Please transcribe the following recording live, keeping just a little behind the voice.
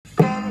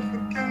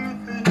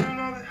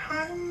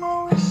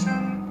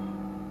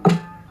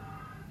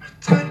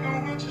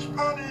just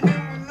party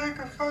in with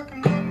liquor, fucking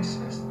up the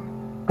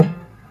system.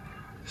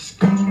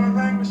 Excuse my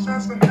language,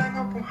 that's a hang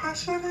up on how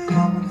shitty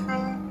I've been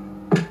feeling.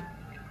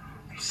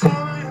 I'm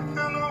sorry, I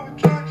feel no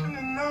attraction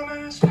and now that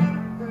it's been.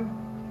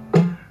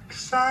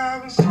 Cause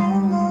I've been so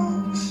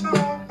low for so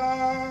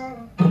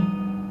long.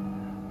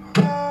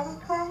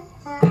 Oh, oh,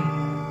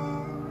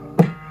 oh,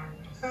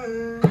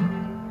 yeah.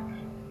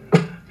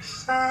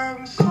 Cause I've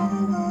been so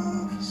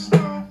low for so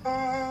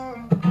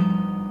long.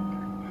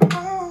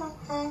 Oh,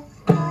 oh,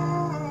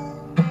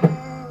 oh,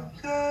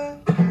 yeah,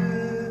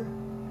 yeah.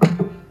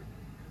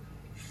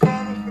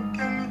 Father,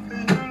 forgive me for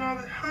you know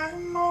that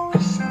I'm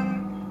always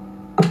sinning.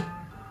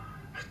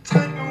 I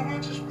take no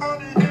one, just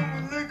party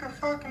in with liquor,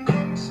 fucking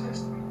up the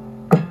system.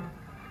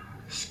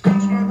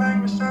 Excuse my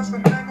language, that's a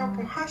hang up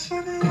on how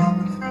shitty I've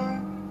been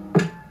feeling.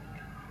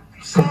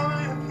 I'm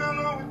sorry, I feel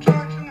no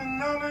attraction and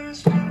now that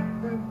it's been.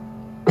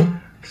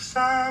 Cause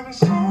I've been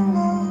so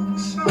low for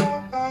so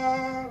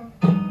long.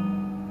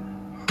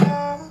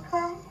 Oh,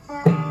 oh,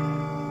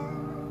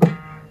 oh,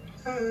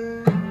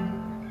 yeah.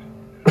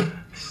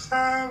 Cause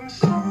I've been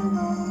so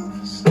low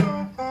for so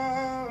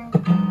long.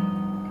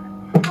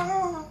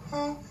 Oh,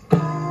 oh,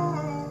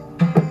 oh,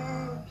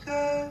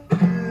 yeah,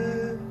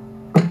 yeah.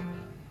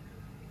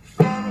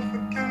 Father,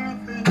 forgive me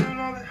for you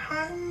know that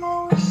I'm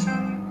always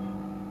sinning.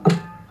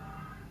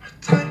 I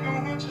take no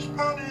one, just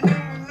party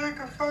in with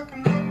liquor,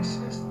 fucking up the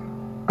system.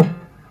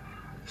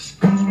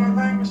 Excuse my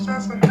language,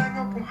 that's a hang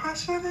up on how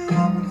shitty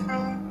I've been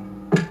feeling.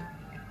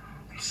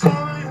 I'm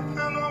sorry, I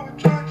feel no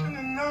attraction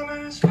and now that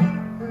it's been.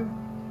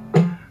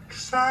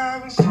 Cause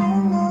I've been so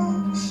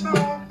low for so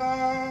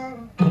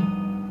long.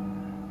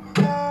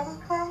 Oh,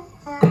 oh,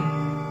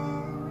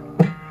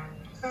 oh,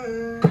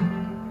 yeah.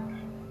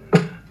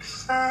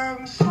 Cause I've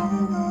been so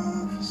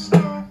low for so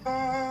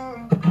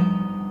long.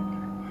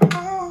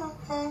 Oh,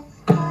 oh,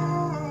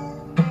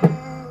 oh,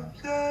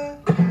 yeah,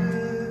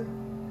 yeah.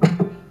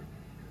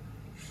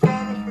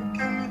 Father,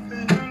 forgive me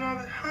for you know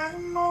that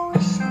I'm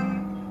always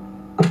sinning.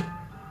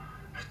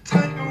 I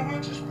take no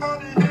one, just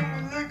party in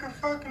with liquor,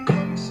 fucking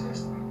up the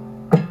system.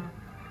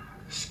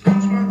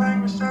 Excuse my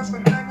language, that's a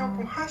hang up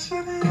on how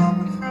shitty I've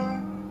been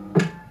feeling.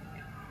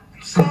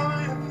 I'm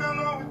sorry, I feel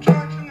no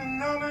attraction and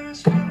now that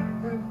it's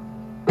been.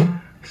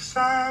 Cause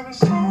I've been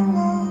so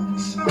low for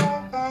so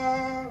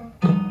long.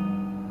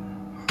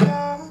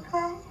 Oh,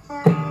 oh,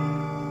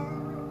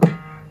 oh,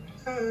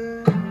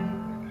 yeah.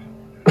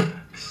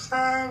 Cause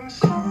I've been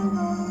so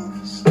low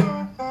for so long.